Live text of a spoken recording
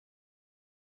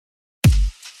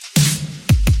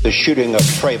The shooting of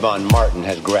Trayvon Martin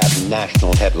has grabbed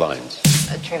national headlines.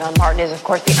 Trayvon Martin is, of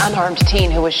course, the unarmed teen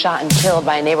who was shot and killed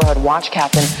by a neighborhood watch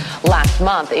captain last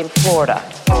month in Florida.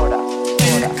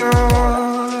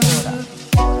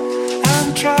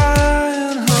 I'm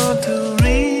trying hard to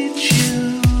reach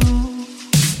you.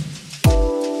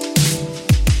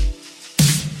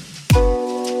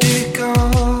 Dear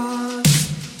God,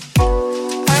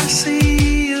 I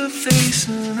see your face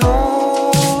and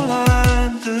all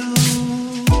I do.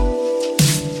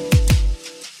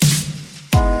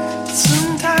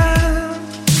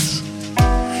 Sometimes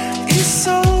it's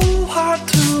so hard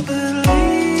to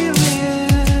believe in,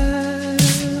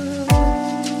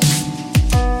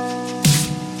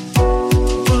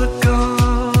 but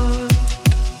God,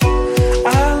 I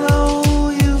know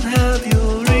you have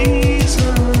your reasons.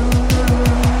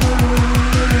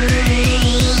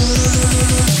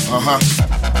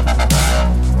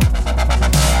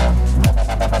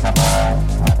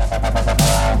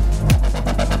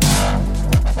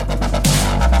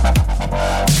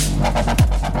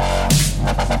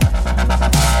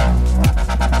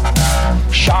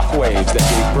 Shockwaves that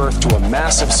gave birth to a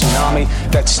massive tsunami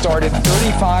that started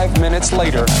 35 minutes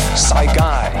later.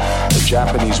 Saigai, the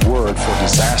Japanese word for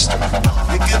disaster.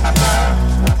 Picket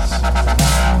lines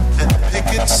and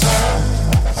picket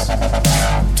signs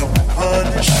to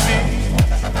punish me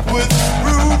with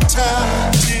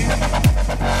brutality.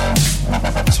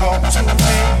 Talk to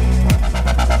me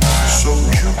so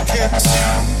you can see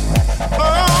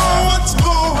what's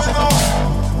going on.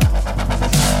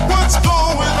 What's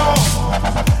going on?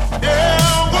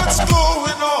 Yeah, what's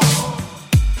going on?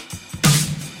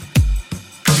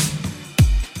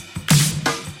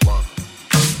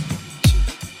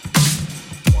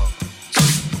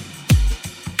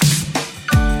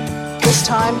 This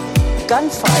time,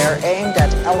 gunfire aimed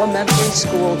at elementary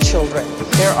school children.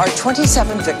 There are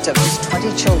 27 victims,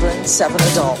 20 children, 7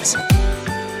 adults.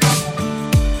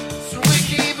 So we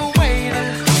keep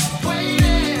waiting,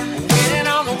 waiting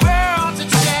on the world to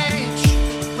change.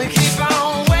 We keep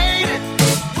on waiting,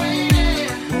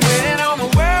 waiting on the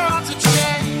world to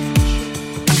change.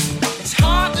 It's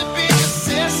hard to be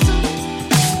consistent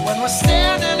when we're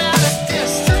standing at a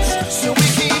distance. So we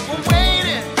keep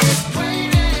waiting,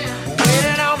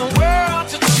 waiting on the world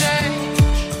to change.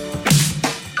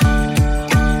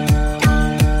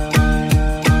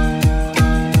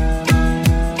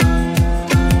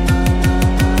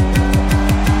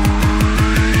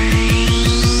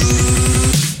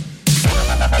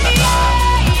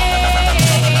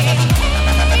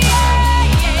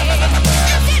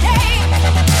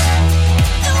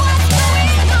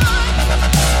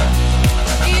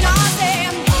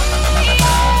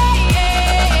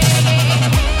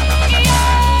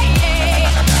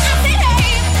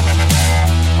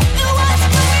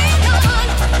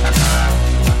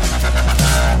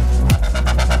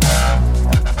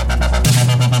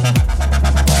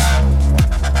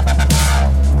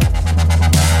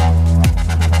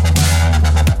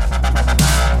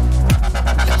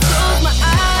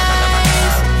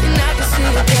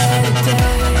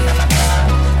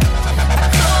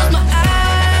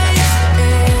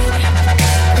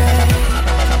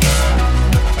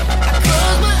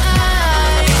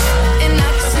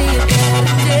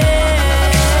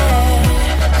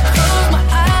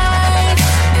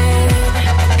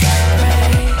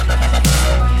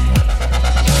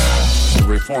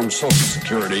 Reform Social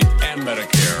Security and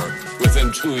Medicare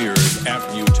within 2 years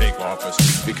after you take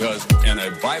office, because in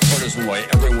a bipartisan way,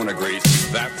 everyone agrees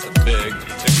that's a big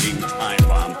ticking time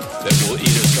bomb that will eat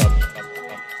us up.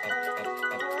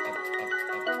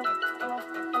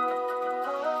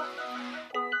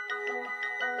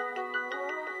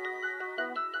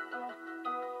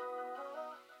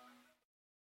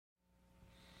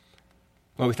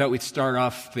 Well, we thought we'd start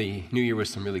off the new year with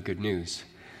some really good news.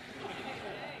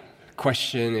 The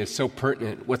question is so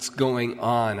pertinent. What's going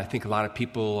on? I think a lot of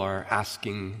people are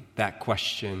asking that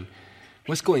question.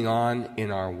 What's going on in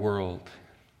our world?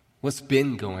 What's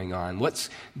been going on?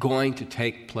 What's going to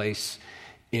take place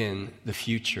in the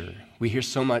future? We hear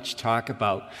so much talk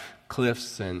about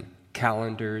cliffs and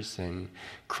calendars and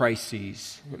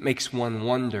crises. It makes one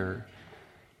wonder,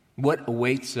 what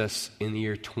awaits us in the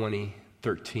year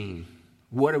 2013?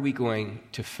 What are we going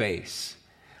to face?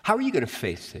 How are you going to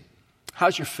face it?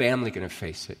 How's your family going to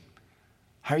face it?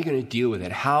 How are you going to deal with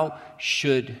it? How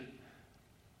should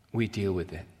we deal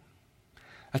with it?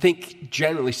 I think,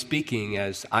 generally speaking,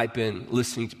 as I've been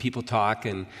listening to people talk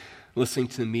and listening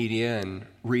to the media and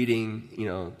reading,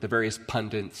 the various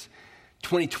pundits,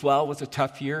 2012 was a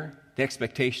tough year. The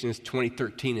expectation is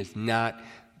 2013 is not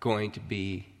going to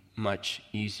be much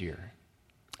easier.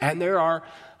 And there are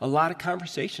a lot of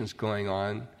conversations going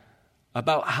on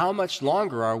about how much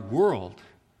longer our world,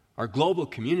 our global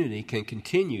community, can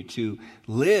continue to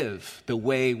live the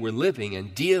way we're living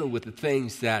and deal with the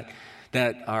things that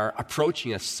are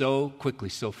approaching us so quickly,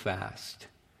 so fast.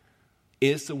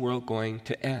 Is the world going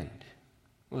to end?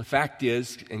 Well, the fact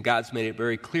is, and God's made it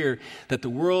very clear, that the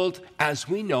world as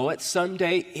we know it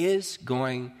someday is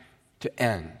going to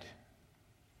end.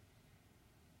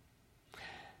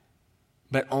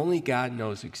 But only God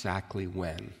knows exactly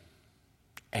when.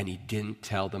 And he didn't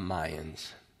tell the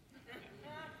Mayans.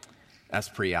 That's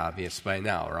pretty obvious by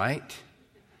now, right?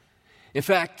 In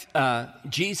fact,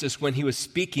 Jesus, when he was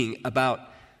speaking about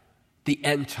the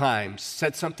end times,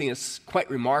 said something that's quite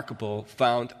remarkable,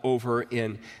 found over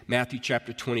in Matthew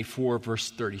chapter 24,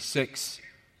 verse 36.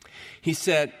 He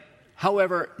said,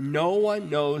 "However, no one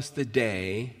knows the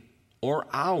day or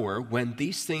hour when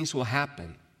these things will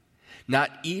happen, not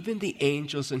even the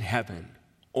angels in heaven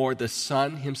or the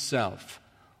Son himself.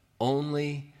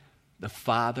 Only the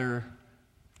Father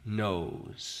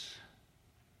knows."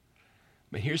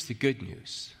 But here's the good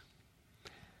news.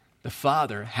 The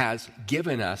Father has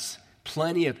given us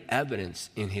plenty of evidence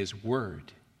in his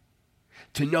word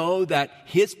to know that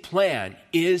his plan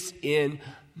is in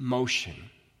motion.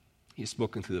 He has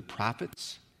spoken through the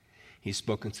prophets. He's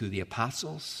spoken through the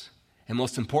apostles. And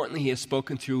most importantly, he has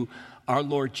spoken through our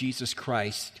Lord Jesus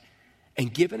Christ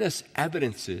and given us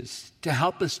evidences to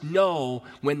help us know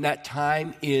when that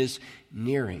time is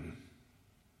nearing.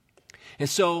 And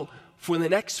so for the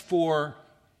next 4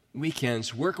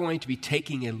 weekends, we're going to be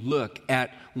taking a look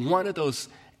at one of those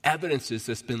evidences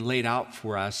that's been laid out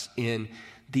for us in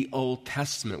the Old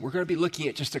Testament. We're going to be looking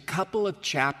at just a couple of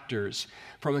chapters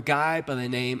from a guy by the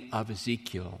name of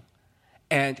Ezekiel.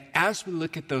 And as we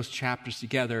look at those chapters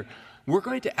together, we're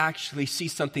going to actually see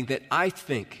something that I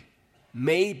think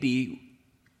may be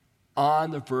on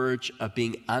the verge of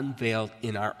being unveiled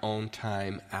in our own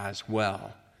time as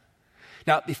well.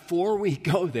 Now, before we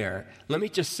go there, let me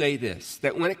just say this,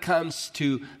 that when it comes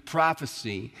to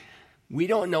prophecy, we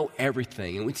don't know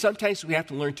everything, and sometimes we have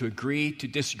to learn to agree to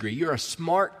disagree. You're a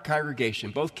smart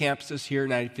congregation. Both campuses here,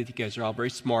 95th, you guys are all very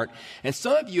smart. And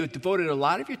some of you have devoted a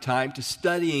lot of your time to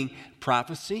studying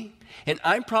prophecy. And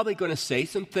I'm probably going to say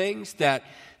some things that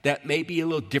may be a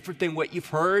little different than what you've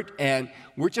heard. And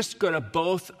we're just going to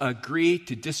both agree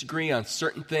to disagree on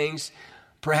certain things.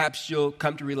 Perhaps you'll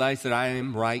come to realize that I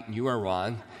am right and you are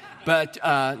wrong. But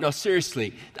no,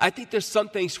 seriously, I think there's some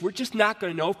things we're just not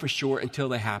going to know for sure until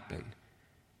they happen.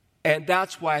 And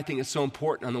that's why I think it's so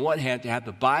important, on the one hand, to have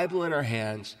the Bible in our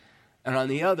hands, and on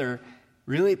the other,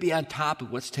 really be on top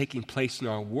of what's taking place in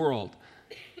our world.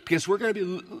 Because we're going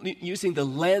to be using the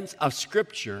lens of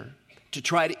Scripture to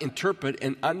try to interpret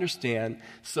and understand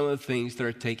some of the things that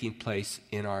are taking place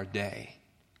in our day.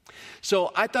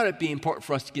 So I thought it'd be important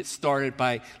for us to get started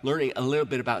by learning a little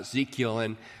bit about Ezekiel.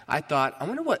 And I thought, I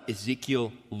wonder what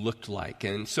Ezekiel looked like.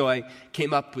 And so I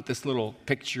came up with this little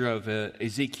picture of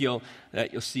Ezekiel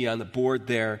that you'll see on the board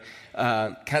there.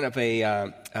 Kind of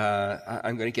I'm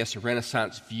going to guess, a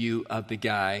Renaissance view of the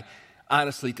guy.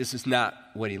 Honestly, this is not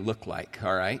what he looked like,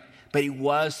 all right? But he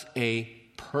was a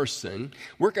person.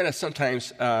 We're going to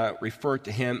sometimes refer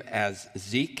to him as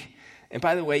Zeke. And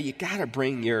by the way, you got to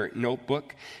bring your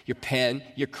notebook, your pen,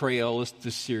 your Crayolas to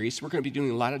this series. We're going to be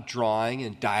doing a lot of drawing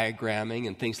and diagramming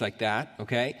and things like that,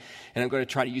 okay? And I'm going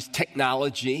to try to use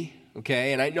technology,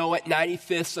 okay? And I know at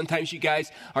 95th, sometimes you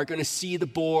guys are going to see the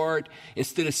board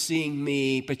instead of seeing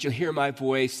me, but you'll hear my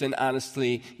voice, and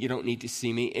honestly, you don't need to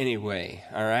see me anyway,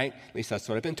 all right? At least that's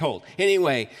what I've been told.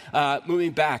 Anyway,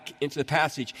 moving back into the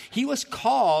passage, he was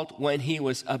called when he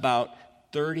was about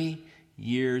 30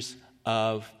 years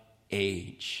of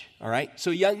age. All right?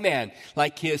 So young man,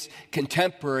 like his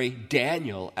contemporary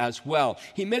Daniel as well.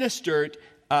 He ministered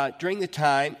during the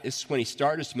time, this is when he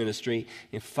started his ministry,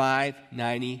 in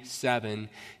 597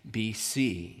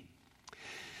 BC.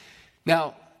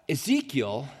 Now,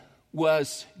 Ezekiel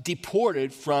was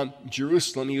deported from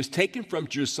Jerusalem. He was taken from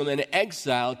Jerusalem and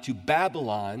exiled to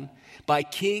Babylon by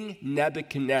King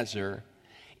Nebuchadnezzar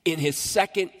in his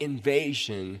second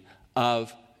invasion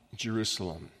of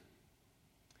Jerusalem.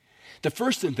 The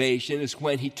first invasion is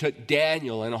when he took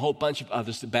Daniel and a whole bunch of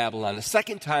others to Babylon. The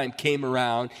second time came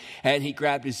around and he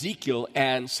grabbed Ezekiel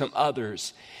and some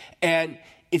others. And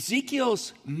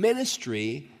Ezekiel's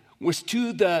ministry was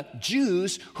to the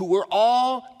Jews who were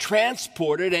all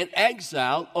transported and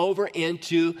exiled over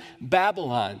into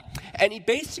Babylon. And he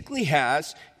basically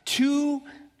has 2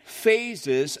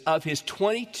 phases of his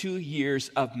 22 years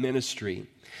of ministry.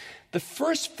 The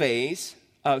first phase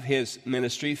of his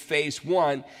ministry, phase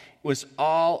 1, was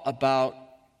all about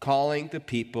calling the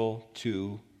people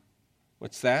to,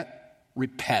 what's that?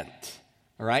 Repent.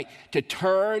 All right? To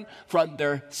turn from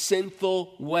their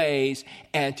sinful ways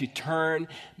and to turn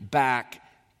back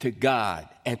to God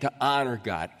and to honor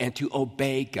God and to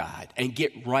obey God and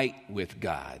get right with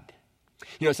God.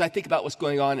 You know, as I think about what's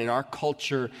going on in our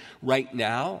culture right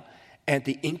now and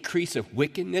the increase of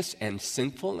wickedness and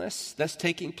sinfulness that's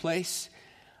taking place,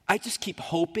 I just keep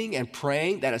hoping and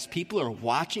praying that as people are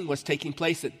watching what's taking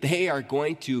place, that they are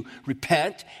going to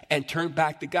repent and turn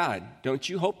back to God. Don't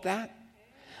you hope that?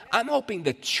 I'm hoping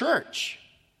the church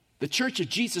of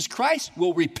Jesus Christ,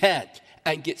 will repent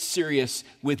and get serious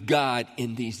with God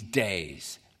in these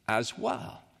days as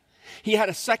well. He had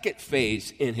a second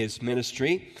phase in his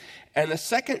ministry, and the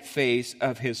second phase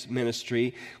of his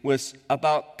ministry was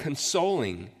about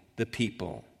consoling the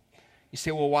people. You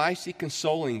say, well, why is he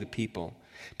consoling the people?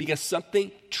 Because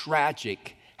something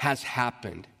tragic has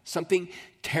happened. Something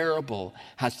terrible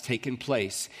has taken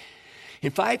place.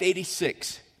 In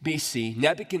 586 BC,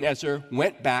 Nebuchadnezzar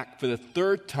went back for the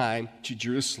third time to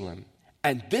Jerusalem.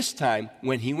 And this time,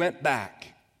 when he went back,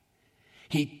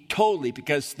 he totally,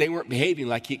 because they weren't behaving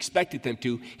like he expected them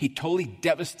to, he totally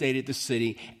devastated the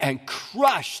city and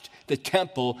crushed the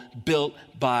temple built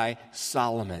by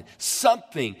Solomon.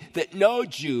 Something that no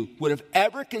Jew would have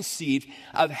ever conceived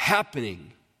of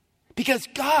happening, because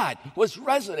God was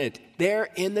resident there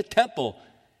in the temple.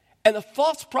 And the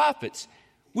false prophets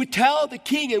would tell the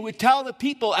king and would tell the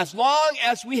people, as long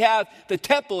as we have the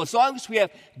temple, as long as we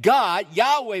have God,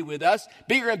 Yahweh with us,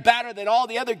 bigger and badder than all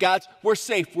the other gods, we're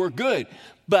safe, we're good.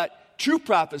 But true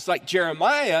prophets like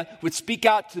Jeremiah would speak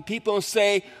out to the people and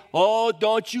say, oh,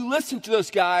 don't you listen to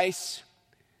those guys.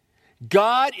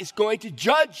 God is going to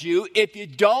judge you if you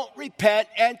don't repent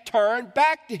and turn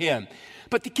back to him.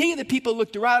 But the king and the people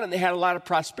looked around and they had a lot of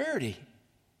prosperity.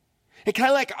 And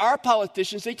kind of like our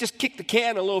politicians, they just kick the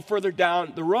can a little further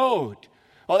down the road.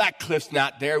 Oh, that cliff's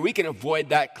not there. We can avoid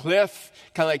that cliff.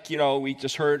 Kind of like, we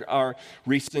just heard our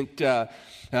recent,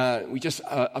 we just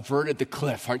averted the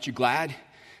cliff. Aren't you glad?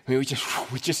 I mean,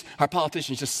 we just, our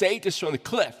politicians just saved us from the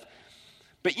cliff.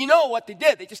 But you know what they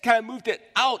did? They just kind of moved it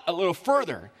out a little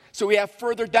further. So we have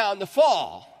further down the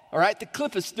fall. All right, the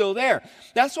cliff is still there.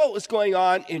 That's what was going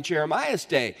on in Jeremiah's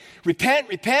day. Repent,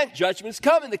 repent, judgment is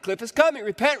coming, the cliff is coming.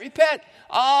 Repent, repent.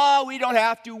 Oh, we don't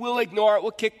have to, we'll ignore it.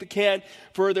 We'll kick the can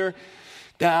further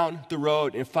down the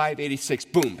road. In 586,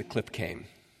 boom, the cliff came.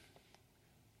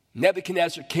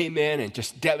 Nebuchadnezzar came in and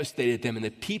just devastated them, and the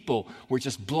people were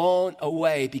just blown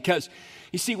away. Because,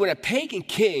 you see, when a pagan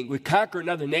king would conquer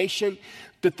another nation,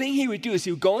 the thing he would do is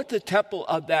he would go into the temple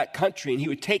of that country and he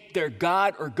would take their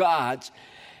god or gods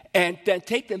and then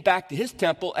take them back to his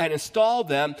temple and install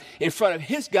them in front of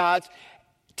his gods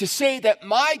to say that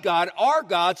my God, our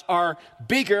gods, are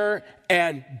bigger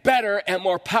and better and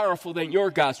more powerful than your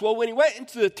gods. Well, when he went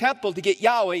into the temple to get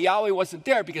Yahweh, Yahweh wasn't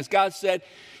there because God said,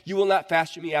 you will not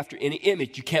fashion me after any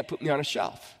image. You can't put me on a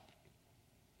shelf.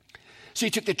 So he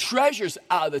took the treasures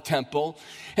out of the temple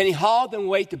and he hauled them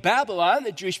away to Babylon.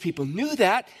 The Jewish people knew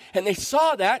that and they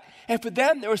saw that. And for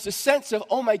them, there was a sense of,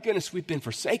 oh my goodness, we've been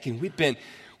forsaken. We've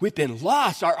been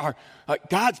lost. Our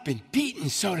God's been beaten,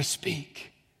 so to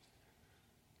speak.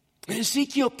 And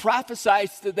Ezekiel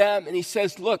prophesies to them and he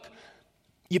says, look,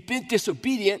 you've been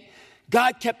disobedient.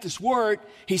 God kept his word.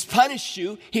 He's punished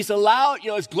you. He's allowed,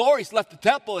 his glory's left the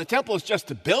temple. The temple is just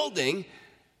a building.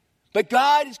 But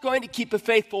God is going to keep a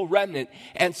faithful remnant.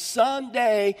 And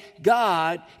someday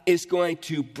God is going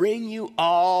to bring you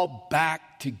all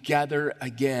back together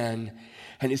again.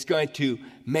 And he's going to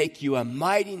make you a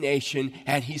mighty nation.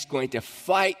 And he's going to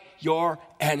fight your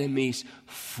enemies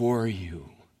for you.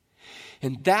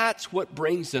 And that's what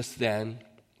brings us then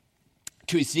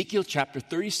to Ezekiel chapter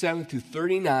 37 through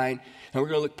 39. And we're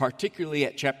going to look particularly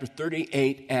at chapter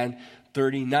 38 and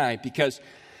 39. Because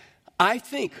I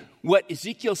think what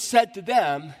Ezekiel said to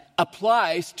them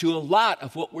applies to a lot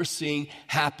of what we're seeing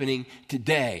happening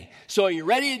today. So are you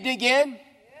ready to dig in? Yeah.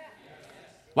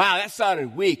 Wow, that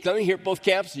sounded weak. Let me hear both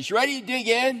campuses. You ready to dig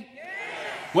in? Yeah.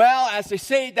 Well, as they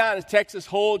say down in Texas,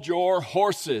 hold your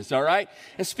horses, all right?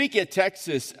 And speaking of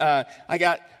Texas, I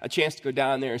got a chance to go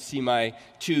down there and see my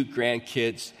two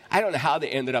grandkids. I don't know how they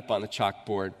ended up on the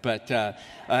chalkboard, but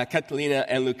Catalina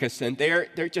and Lucas, and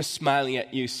they're just smiling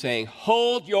at you saying,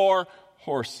 hold your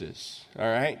horses, all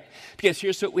right? Because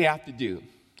here's what we have to do,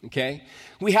 okay?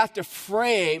 We have to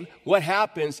frame what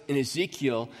happens in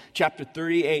Ezekiel chapter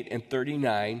 38 and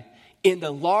 39 in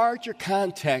the larger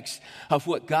context of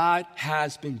what God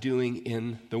has been doing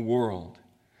in the world.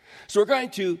 So we're going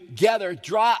to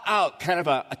draw out kind of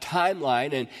a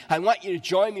timeline, and I want you to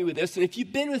join me with this. And if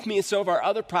you've been with me in some of our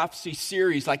other prophecy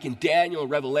series, like in Daniel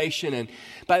and Revelation, and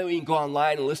by the way, you can go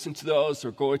online and listen to those,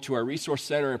 or go to our resource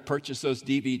center and purchase those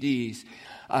DVDs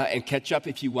and catch up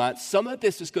if you want. Some of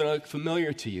this is going to look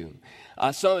familiar to you.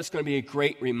 Some of it's going to be a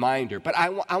great reminder. But I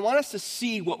want us to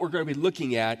see what we're going to be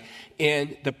looking at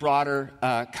in the broader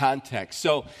context.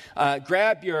 So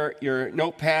grab your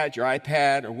notepad, your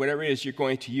iPad, or whatever it is you're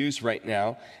going to use right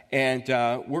now, and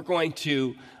we're going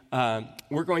to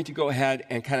go ahead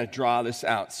and kind of draw this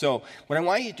out. So what I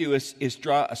want you to do is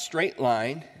draw a straight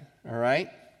line, all right?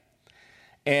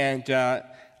 And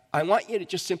I want you to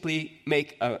just simply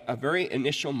make a very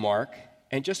initial mark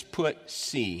and just put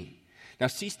C. Now,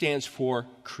 C stands for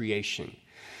creation.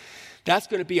 That's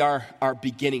going to be our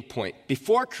beginning point.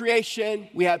 Before creation,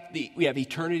 we have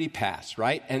eternity past,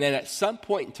 right? And then at some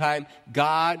point in time,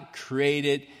 God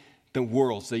created the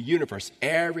worlds, the universe,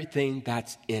 everything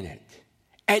that's in it.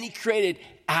 And he created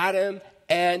Adam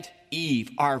and Eve,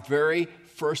 our very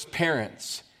first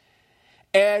parents.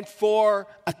 And for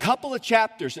a couple of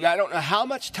chapters, and I don't know how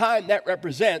much time that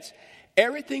represents,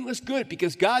 everything was good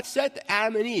because God said to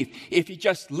Adam and Eve, if you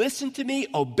just listen to me,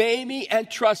 obey me,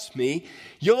 and trust me,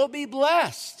 you'll be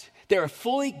blessed. They were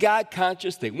fully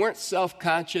God-conscious. They weren't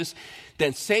self-conscious.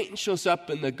 Then Satan shows up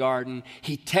in the garden.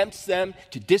 He tempts them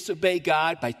to disobey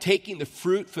God by taking the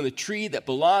fruit from the tree that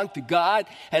belonged to God.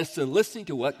 And instead of listening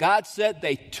to what God said,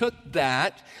 they took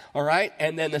that, all right?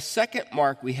 And then the second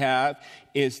mark we have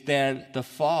is then the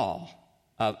fall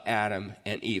of Adam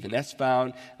and Eve. And that's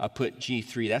found, I'll put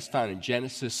G3, that's found in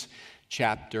Genesis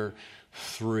chapter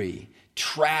 3.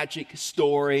 Tragic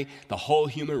story. The whole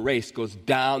human race goes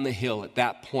down the hill at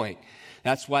that point.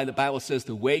 That's why the Bible says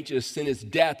the wages of sin is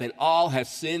death, and all have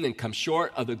sinned and come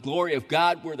short of the glory of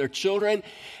God. We're their children,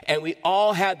 and we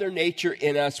all have their nature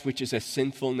in us, which is a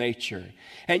sinful nature.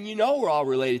 And you know we're all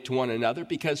related to one another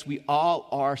because we all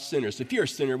are sinners. If you're a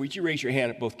sinner, would you raise your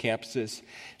hand at both campuses?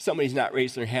 If somebody's not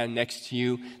raising their hand next to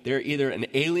you, they're either an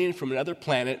alien from another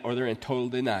planet or they're in total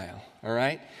denial, all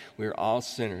right? We're all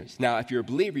sinners. Now, if you're a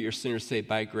believer, you're sinners saved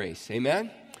by grace. Amen?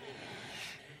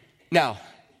 Now,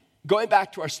 going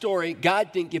back to our story,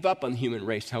 God didn't give up on the human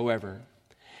race, however.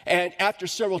 And after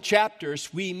several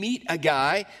chapters, we meet a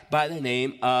guy by the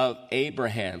name of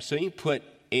Abraham. So you put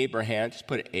Abraham, just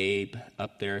put Abe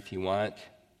up there if you want,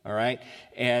 all right?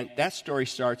 And that story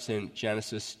starts in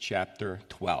Genesis chapter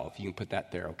 12. You can put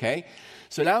that there, okay?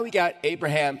 So now we got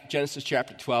Abraham, Genesis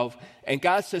chapter 12, and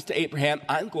God says to Abraham,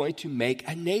 I'm going to make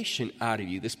a nation out of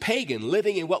you. This pagan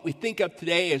living in what we think of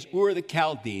today as Ur the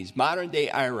Chaldees,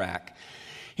 modern-day Iraq.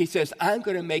 He says, I'm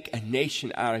going to make a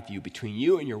nation out of you. Between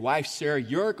you and your wife, Sarah,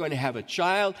 you're going to have a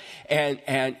child, and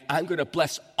I'm going to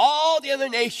bless all the other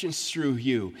nations through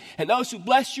you. And those who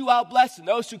bless you, I'll bless, and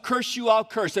those who curse you, I'll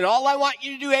curse. And all I want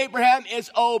you to do, Abraham, is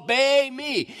obey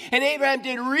me. And Abraham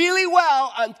did really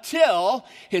well until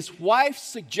his wife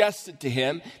suggested to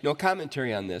him, no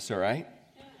commentary on this, all right?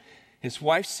 His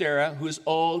wife, Sarah, who is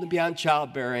old and beyond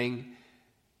childbearing,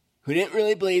 who didn't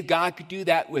really believe God could do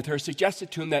that with her, suggested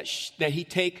to him that he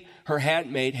take her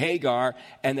handmaid, Hagar,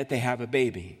 and that they have a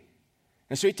baby.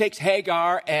 And so he takes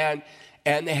Hagar, and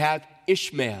they have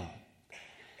Ishmael.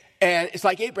 And it's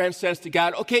like Abraham says to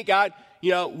God, okay, God,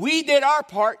 we did our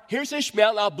part. Here's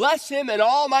Ishmael. I'll bless him and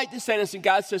all my descendants. And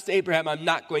God says to Abraham, I'm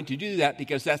not going to do that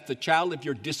because that's the child of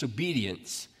your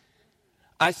disobedience.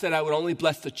 I said I would only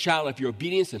bless the child of your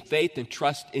obedience and faith and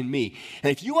trust in me.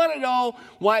 And if you want to know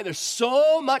why there's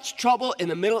so much trouble in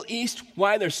the Middle East,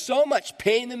 why there's so much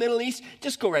pain in the Middle East,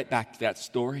 just go right back to that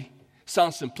story.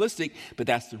 Sounds simplistic, but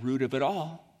that's the root of it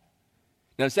all.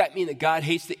 Now, does that mean that God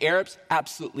hates the Arabs?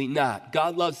 Absolutely not.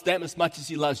 God loves them as much as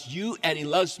he loves you, and he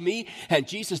loves me, and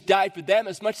Jesus died for them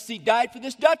as much as he died for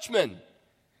this Dutchman.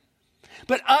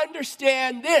 But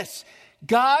understand this.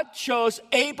 God chose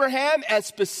Abraham and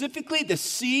specifically the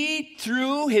seed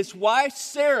through his wife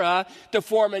Sarah to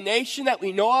form a nation that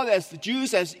we know of as the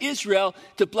Jews, as Israel,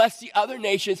 to bless the other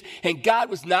nations. And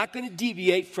God was not going to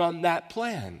deviate from that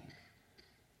plan.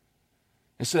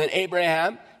 And so then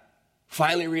Abraham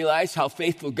finally realized how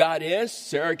faithful God is.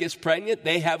 Sarah gets pregnant.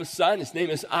 They have a son. His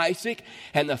name is Isaac.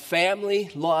 And the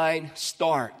family line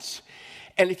starts.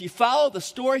 And if you follow the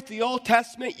story through the Old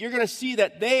Testament, you're going to see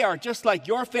that they are just like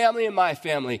your family and my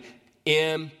family,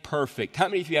 imperfect. How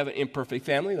many of you have an imperfect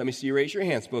family? Let me see you raise your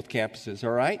hands, both campuses,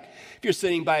 all right? If you're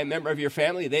sitting by a member of your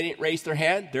family, they didn't raise their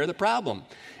hand, they're the problem.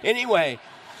 Anyway,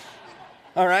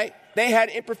 all right? They had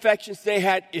imperfections, they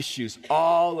had issues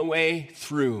all the way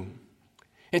through.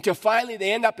 Until finally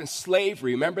they end up in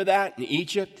slavery. Remember that in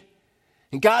Egypt?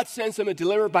 And God sends them a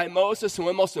deliverer by Moses. And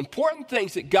one of the most important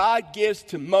things that God gives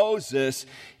to Moses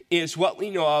is what we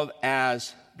know of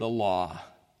as the law,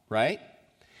 right?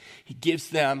 He gives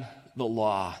them the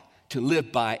law to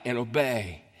live by and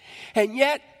obey. And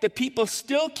yet the people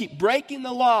still keep breaking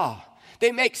the law.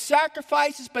 They make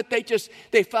sacrifices, but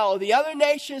they follow the other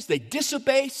nations. They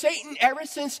disobey. Satan, ever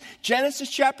since Genesis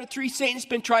chapter 3, Satan's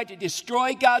been trying to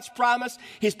destroy God's promise.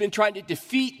 He's been trying to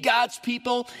defeat God's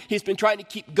people. He's been trying to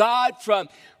keep God from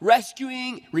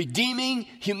rescuing, redeeming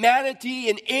humanity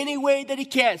in any way that he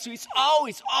can. So he's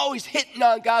always hitting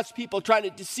on God's people, trying to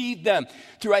deceive them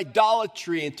through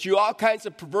idolatry and through all kinds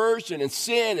of perversion and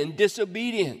sin and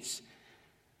disobedience.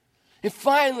 And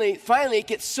finally, it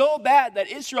gets so bad that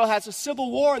Israel has a civil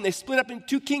war and they split up into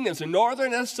two kingdoms, a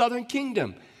northern and a southern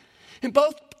kingdom. And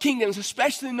both kingdoms,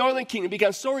 especially the northern kingdom,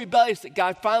 become so rebellious that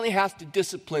God finally has to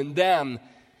discipline them.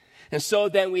 And so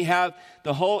then we have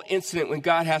the whole incident when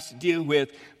God has to deal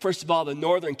with, first of all, the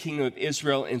northern kingdom of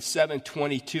Israel in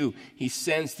 722. He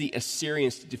sends the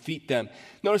Assyrians to defeat them.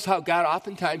 Notice how God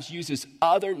oftentimes uses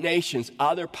other nations,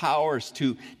 other powers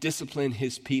to discipline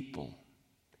his people.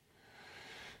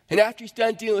 And after he's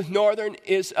done dealing with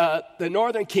the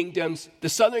northern kingdoms, the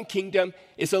southern kingdom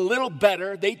is a little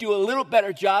better. They do a little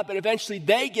better job, but eventually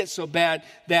they get so bad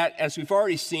that, as we've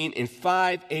already seen, in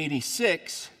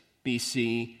 586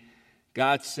 BC,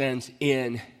 God sends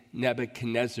in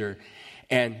Nebuchadnezzar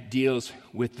and deals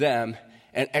with them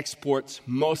and exports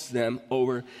most of them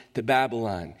over to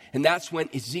Babylon. And that's when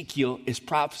Ezekiel is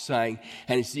prophesying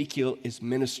and Ezekiel is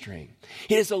ministering.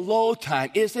 It is a low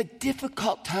time. It is a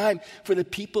difficult time for the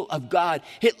people of God.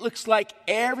 It looks like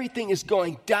everything is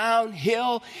going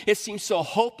downhill. It seems so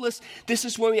hopeless. This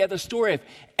is when we have the story of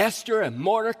Esther and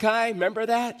Mordecai. Remember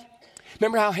that?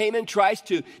 Remember how Haman tries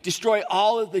to destroy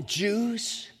all of the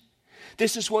Jews?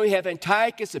 This is when we have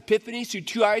Antiochus Epiphanes, who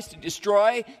tries to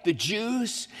destroy the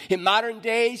Jews. In modern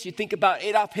days, you think about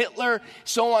Adolf Hitler,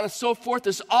 so on and so forth.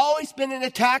 There's always been an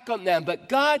attack on them, but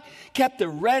God kept the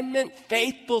remnant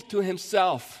faithful to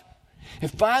himself. And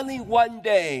finally, one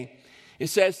day, it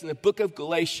says in the book of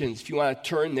Galatians, if you want to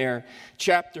turn there,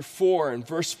 chapter 4 and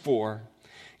verse 4,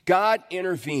 God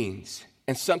intervenes,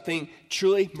 and something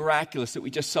truly miraculous that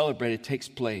we just celebrated takes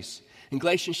place. In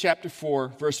Galatians chapter 4,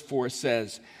 verse 4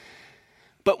 says,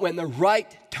 "But when the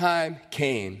right time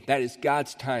came," that is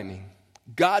God's timing,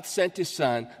 "God sent his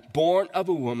son, born of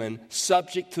a woman,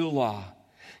 subject to the law.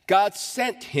 God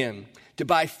sent him to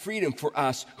buy freedom for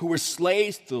us who were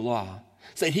slaves to the law,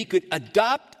 so that he could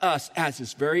adopt us as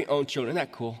his very own children." Isn't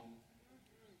that cool?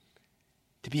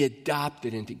 To be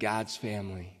adopted into God's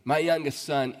family. My youngest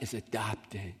son is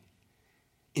adopted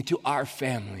into our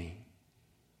family.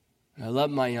 And I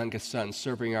love my youngest son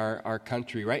serving our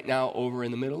country right now over in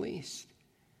the Middle East.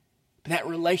 But that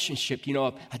relationship,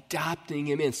 of adopting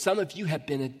him in. Some of you have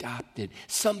been adopted.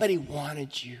 Somebody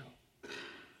wanted you.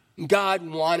 God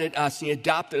wanted us, and he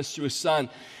adopted us through his son.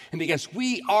 And because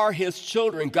we are his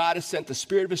children, God has sent the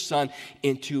Spirit of his Son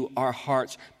into our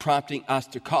hearts, prompting us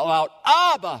to call out,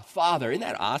 "Abba, Father." Isn't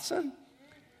that awesome?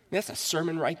 That's a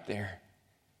sermon right there.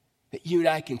 That you and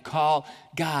I can call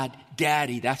God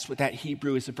Daddy. That's what that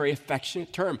Hebrew is, a very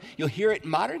affectionate term. You'll hear it in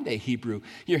modern day Hebrew.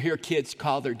 You'll hear kids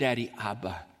call their daddy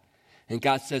Abba. And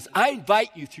God says, "I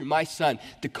invite you through my son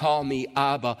to call me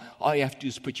Abba." All you have to do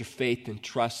is put your faith and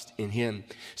trust in him.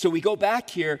 So we go back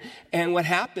here, and what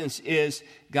happens is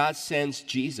God sends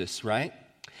Jesus, right?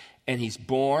 And he's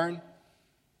born,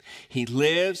 he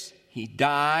lives, he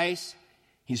dies,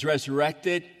 he's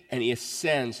resurrected, and he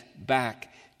ascends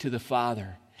back to the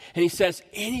Father. And he says,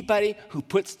 anybody who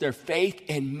puts their faith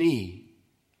in me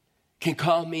can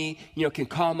call me, can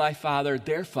call my Father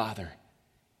their Father.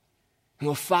 And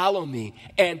will follow me.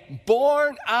 And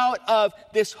born out of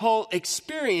this whole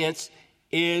experience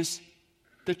is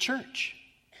the church.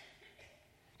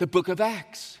 The book of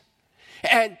Acts.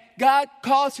 And God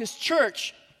calls his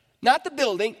church, not the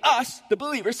building, us, the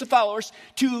believers, the followers,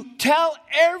 to tell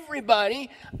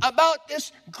everybody about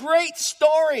this great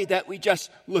story that we just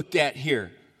looked at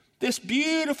here. This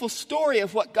beautiful story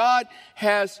of what God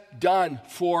has done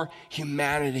for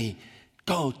humanity.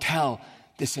 Go tell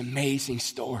this amazing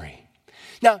story.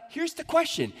 Now, here's the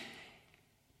question.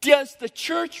 Does the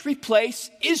church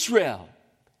replace Israel?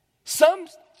 Some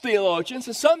theologians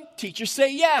and some teachers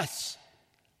say yes.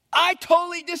 I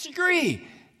totally disagree.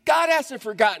 God hasn't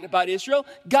forgotten about Israel.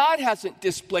 God hasn't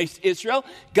displaced Israel.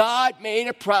 God made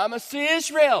a promise to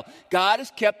Israel. God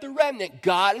has kept the remnant.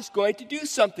 God is going to do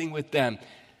something with them.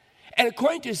 And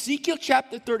according to Ezekiel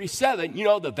chapter 37,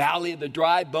 the Valley of the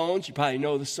Dry Bones, you probably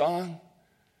know the song.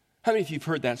 How many of you have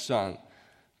heard that song?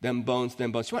 Them bones,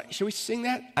 them bones. Should we sing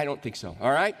that? I don't think so,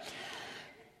 all right?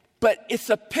 But it's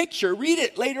a picture, read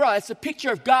it later on, it's a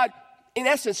picture of God, in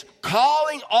essence,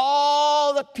 calling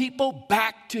all the people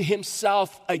back to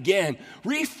himself again,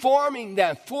 reforming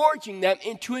them, forging them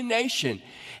into a nation.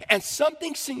 And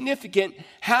something significant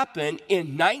happened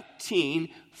in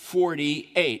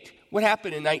 1948. What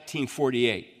happened in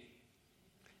 1948?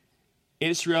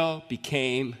 Israel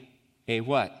became a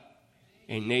what?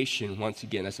 A nation once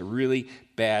again. That's a really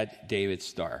bad David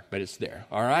star, but it's there,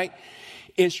 all right?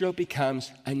 Israel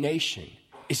becomes a nation.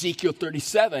 Ezekiel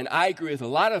 37, I agree with a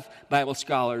lot of Bible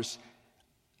scholars,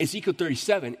 Ezekiel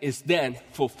 37 is then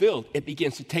fulfilled. It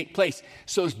begins to take place.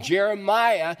 So is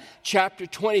Jeremiah chapter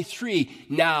 23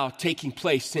 now taking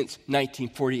place since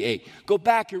 1948. Go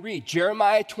back and read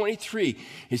Jeremiah 23,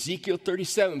 Ezekiel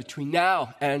 37 between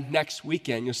now and next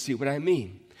weekend. You'll see what I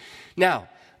mean. Now,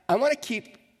 I want to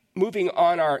keep moving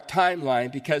on our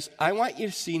timeline because I want you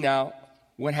to see now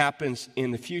what happens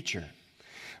in the future.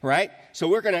 Right? So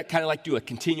we're going to kind of like do a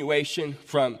continuation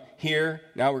from here.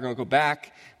 Now we're going to go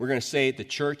back. We're going to say the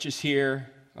church is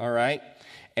here. All right?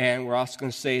 And we're also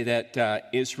going to say that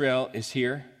Israel is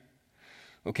here.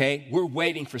 Okay? We're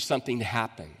waiting for something to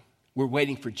happen. We're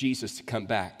waiting for Jesus to come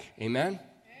back. Amen?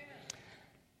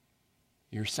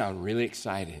 You sound really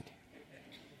excited.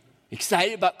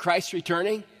 Excited about Christ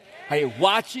returning? Are you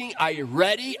watching? Are you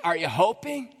ready? Are you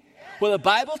hoping? Well, the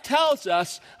Bible tells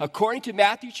us, according to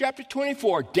Matthew chapter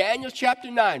 24, Daniel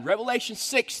chapter 9, Revelation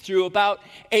 6 through about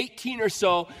 18 or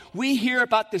so, we hear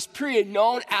about this period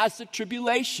known as the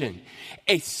tribulation,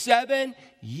 a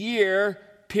 7-year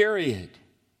period.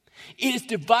 It is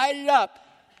divided up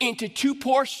into 2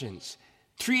 portions,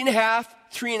 3.5,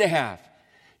 3.5.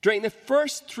 During the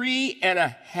first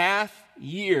 3.5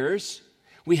 years,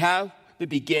 we have the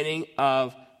beginning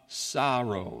of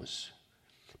sorrows.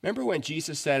 Remember when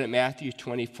Jesus said in Matthew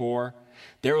 24,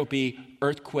 there will be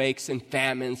earthquakes and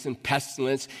famines and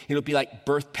pestilence. It'll be like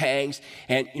birth pangs.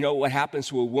 And you know what happens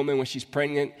to a woman when she's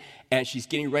pregnant and she's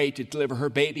getting ready to deliver her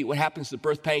baby? What happens to the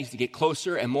birth pangs? They get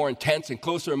closer and more intense and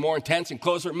closer and more intense and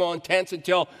closer and more intense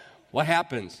until what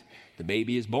happens? The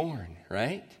baby is born,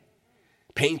 right?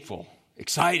 Painful,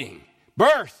 exciting,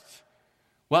 birth.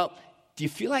 Well, do you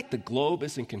feel like the globe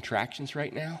is in contractions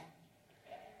right now?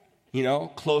 You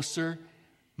know, closer,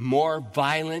 more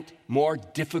violent, more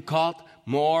difficult,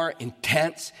 more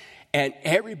intense. And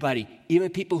everybody, even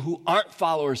people who aren't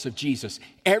followers of Jesus,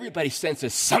 everybody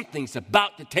senses something's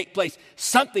about to take place.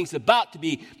 Something's about to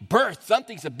be birthed.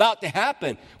 Something's about to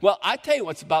happen. Well, I tell you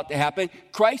what's about to happen.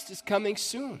 Christ is coming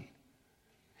soon.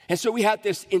 And so we have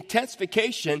this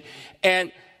intensification,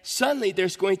 and suddenly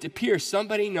there's going to appear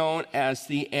somebody known as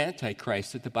the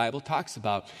Antichrist that the Bible talks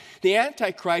about. The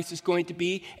Antichrist is going to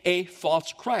be a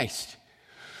false Christ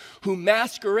who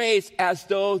masquerades as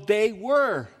though they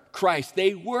were Christ.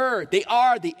 They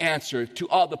are the answer to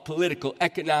all the political,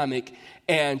 economic,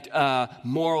 and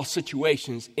moral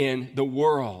situations in the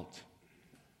world.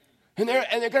 And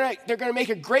they're going to make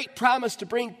a great promise to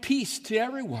bring peace to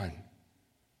everyone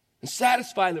and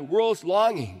satisfy the world's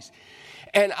longings.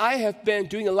 And I have been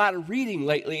doing a lot of reading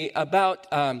lately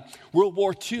about World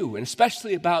War II, and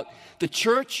especially about the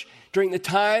church during the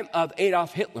time of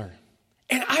Adolf Hitler.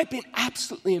 And I've been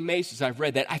absolutely amazed as I've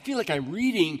read that. I feel like I'm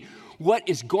reading what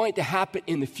is going to happen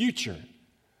in the future.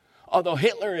 Although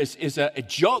Hitler is a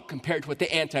joke compared to what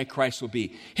the Antichrist will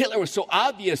be. Hitler was so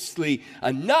obviously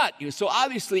a nut. He was so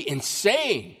obviously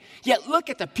insane. Yet look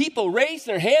at the people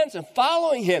raising their hands and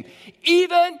following him.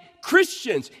 Even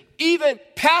Christians, even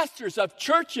pastors of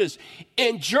churches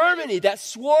in Germany that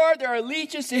swore their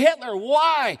allegiance to Hitler.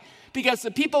 Why? Because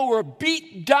the people were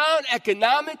beat down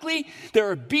economically. They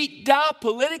were beat down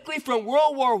politically from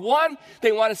World War I.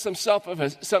 They wanted some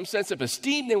sense of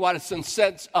esteem. They wanted some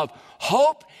sense of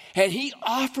hope. And he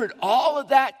offered all of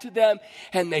that to them,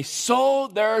 and they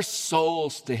sold their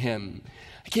souls to him.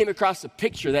 I came across a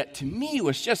picture that to me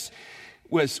was just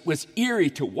was eerie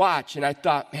to watch. And I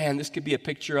thought, man, this could be a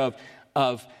picture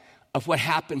of what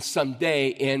happens someday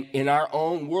in our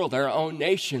own world, our own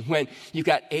nation, when you've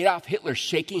got Adolf Hitler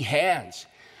shaking hands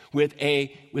with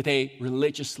a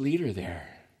religious leader there.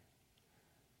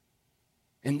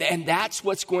 And that's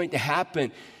what's going to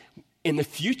happen in the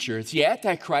future. The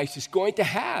Antichrist is going to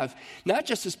have not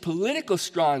just his political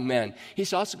strongmen,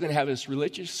 he's also going to have his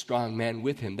religious strongmen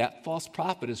with him, that false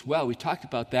prophet as well. We talked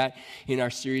about that in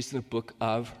our series in the book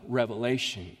of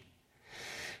Revelation.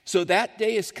 So that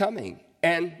day is coming.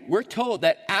 And we're told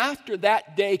that after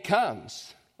that day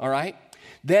comes, all right,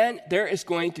 then there is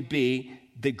going to be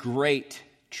the Great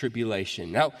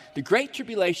Tribulation. Now, the Great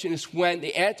Tribulation is when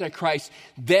the Antichrist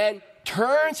then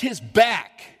turns his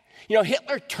back.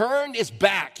 Hitler turned his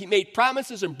back. He made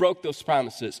promises and broke those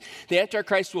promises. The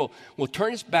Antichrist will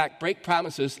turn his back, break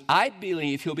promises. I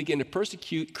believe he'll begin to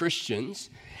persecute Christians,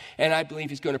 and I believe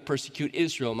he's going to persecute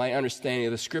Israel, my understanding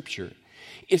of the Scripture.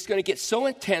 It's going to get so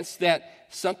intense that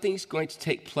something's going to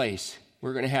take place.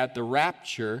 We're going to have the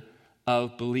rapture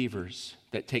of believers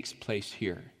that takes place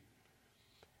here.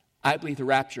 I believe the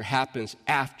rapture happens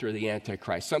after the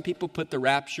Antichrist. Some people put the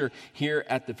rapture here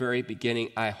at the very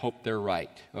beginning. I hope they're right,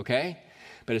 okay?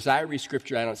 But as I read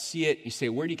Scripture, I don't see it. You say,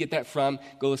 where do you get that from?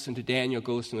 Go listen to Daniel.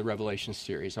 Go listen to the Revelation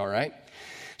series, all right?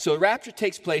 So the rapture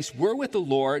takes place. We're with the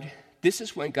Lord. This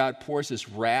is when God pours his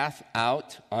wrath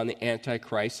out on the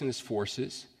Antichrist and his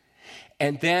forces.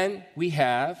 And then we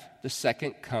have the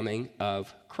second coming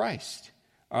of Christ.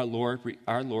 Our Lord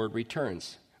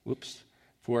returns.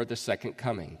 For the second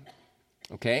coming.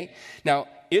 Okay? Now,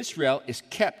 Israel is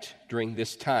kept during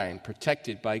this time,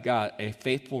 protected by God, a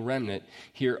faithful remnant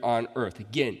here on earth.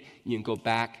 Again, you can go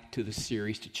back to the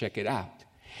series to check it out.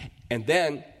 And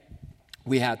then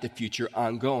we have the future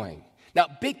ongoing. Now,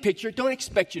 big picture, don't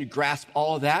expect you to grasp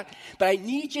all of that, but I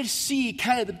need you to see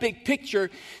kind of the big picture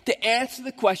to answer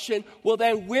the question, well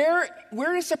then, where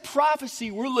does the prophecy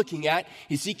we're looking at,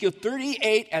 Ezekiel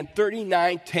 38 and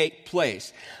 39, take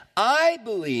place? I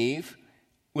believe,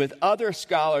 with other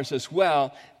scholars as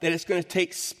well, that it's going to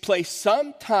take place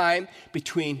sometime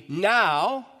between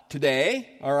now,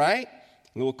 today, all right?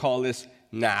 We'll call this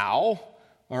now,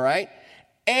 all right?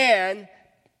 And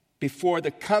before the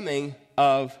coming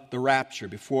of the rapture,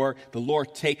 before the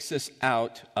Lord takes us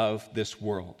out of this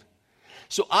world.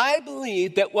 So I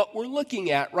believe that what we're looking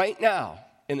at right now,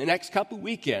 in the next couple of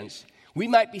weekends, we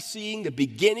might be seeing the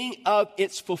beginning of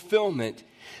its fulfillment,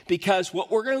 because what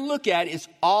we're going to look at is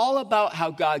all about how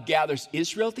God gathers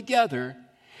Israel together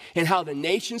and how the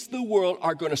nations of the world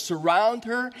are going to surround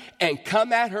her and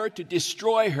come at her to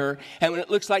destroy her. And when it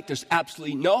looks like there's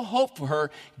absolutely no hope for her,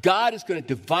 God is going to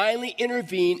divinely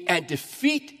intervene and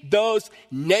defeat those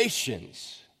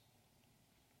nations.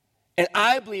 And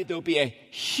I believe there will be a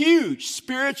huge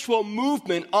spiritual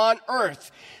movement on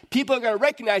earth. People are going to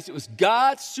recognize it was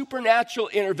God's supernatural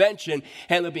intervention,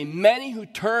 and there'll be many who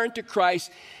turn to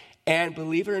Christ. And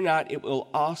believe it or not, it will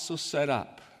also set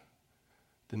up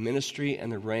the ministry and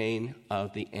the reign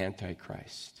of the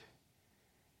Antichrist.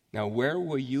 Now, where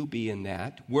will you be in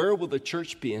that? Where will the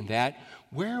church be in that?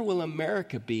 Where will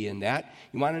America be in that?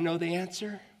 You want to know the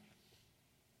answer?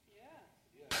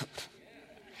 Yeah.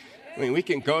 I mean, we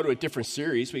can go to a different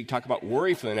series. We can talk about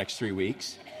worry for the next 3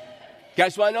 weeks. You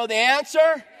guys want to know the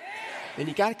answer? Then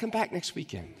you got to come back next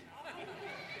weekend.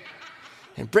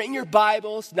 And bring your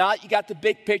Bibles. Now that you got the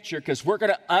big picture, because we're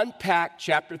going to unpack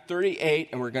chapter 38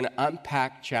 and we're going to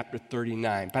unpack chapter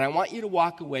 39. But I want you to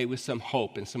walk away with some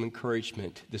hope and some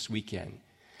encouragement this weekend.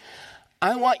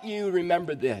 I want you to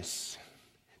remember this,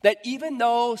 that even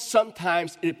though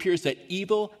sometimes it appears that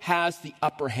evil has the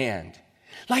upper hand,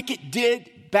 like it did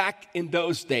back in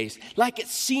those days, like it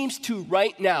seems to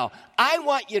right now, I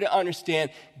want you to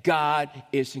understand God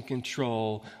is in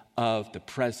control of the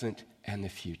present and the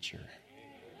future.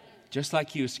 Just like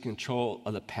he was in control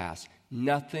of the past.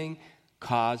 Nothing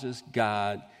causes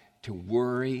God to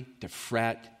worry, to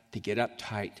fret, to get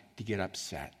uptight, to get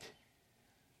upset.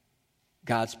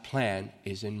 God's plan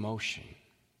is in motion.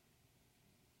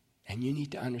 And you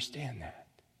need to understand that.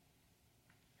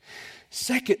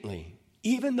 Secondly,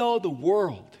 even though the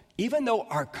world, even though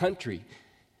our country,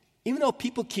 even though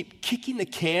people keep kicking the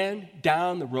can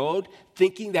down the road,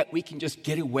 thinking that we can just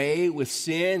get away with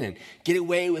sin and get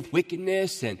away with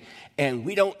wickedness and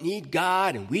we don't need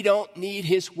God and we don't need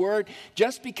his word,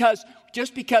 just because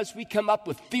we come up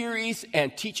with theories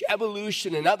and teach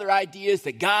evolution and other ideas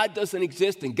that God doesn't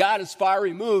exist and God is far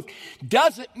removed,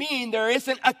 doesn't mean there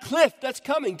isn't a cliff that's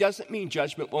coming. Doesn't mean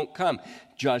judgment won't come.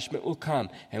 Judgment will come.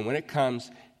 And when it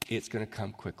comes, it's going to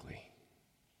come quickly.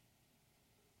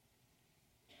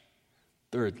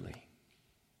 Thirdly,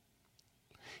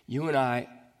 you and I,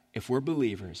 if we're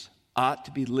believers, ought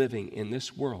to be living in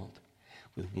this world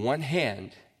with one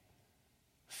hand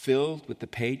filled with the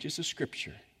pages of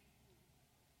Scripture,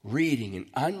 reading and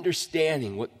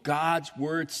understanding what God's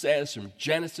Word says from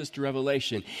Genesis to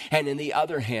Revelation, and in the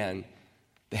other hand,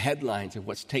 the headlines of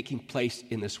what's taking place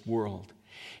in this world.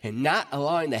 And not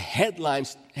allowing the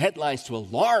headlines to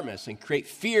alarm us and create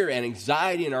fear and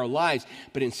anxiety in our lives,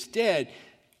 but instead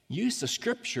use the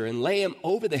Scripture and lay them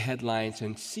over the headlines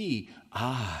and see,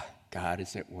 God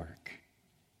is at work.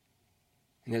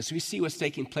 And as we see what's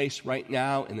taking place right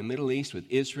now in the Middle East with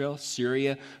Israel,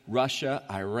 Syria, Russia,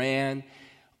 Iran,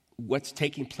 what's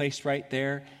taking place right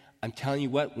there, I'm telling you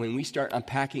what, when we start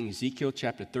unpacking Ezekiel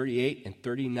chapter 38 and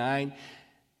 39,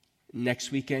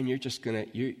 next weekend you're just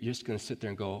gonna sit there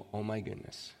and go, oh my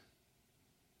goodness.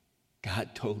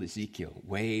 God told Ezekiel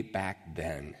way back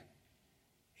then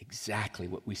exactly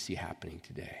what we see happening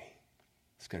today.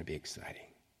 It's going to be exciting.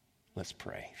 Let's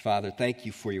pray. Father, thank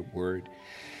you for your word.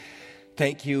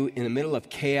 Thank you in the middle of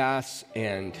chaos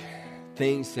and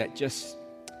things that just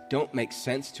don't make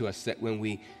sense to us, that when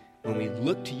we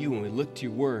look to you, when we look to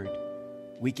your word,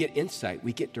 we get insight,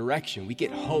 we get direction, we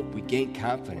get hope, we gain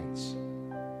confidence.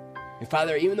 And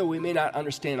Father, even though we may not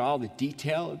understand all the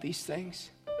detail of these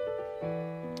things,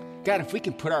 God, if we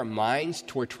can put our minds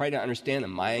toward trying to understand the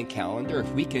Mayan calendar,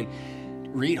 if we can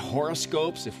read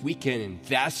horoscopes, if we can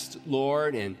invest,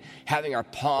 Lord, in having our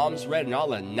palms read and all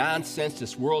the nonsense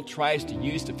this world tries to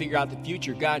use to figure out the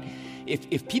future, God,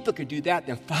 if people could do that,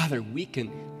 then Father, we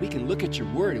can look at your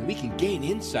word and we can gain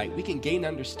insight, we can gain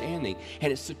understanding,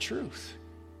 and it's the truth.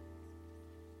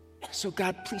 So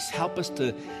God, please help us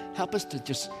to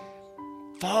just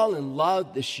fall in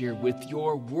love this year with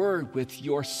your word, with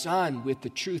your son, with the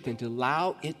truth, and to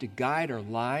allow it to guide our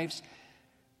lives,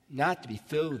 not to be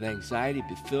filled with anxiety,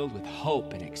 be filled with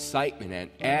hope and excitement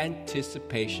and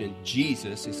anticipation.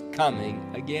 Jesus is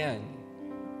coming again.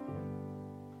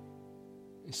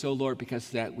 And so, Lord, because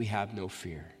of that, we have no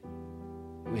fear.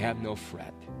 We have no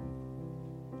fret.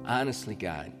 Honestly,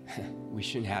 God, we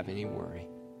shouldn't have any worry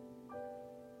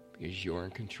because you're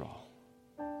in control.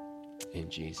 In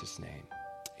Jesus' name.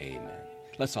 Amen.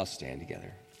 Let's all stand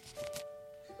together.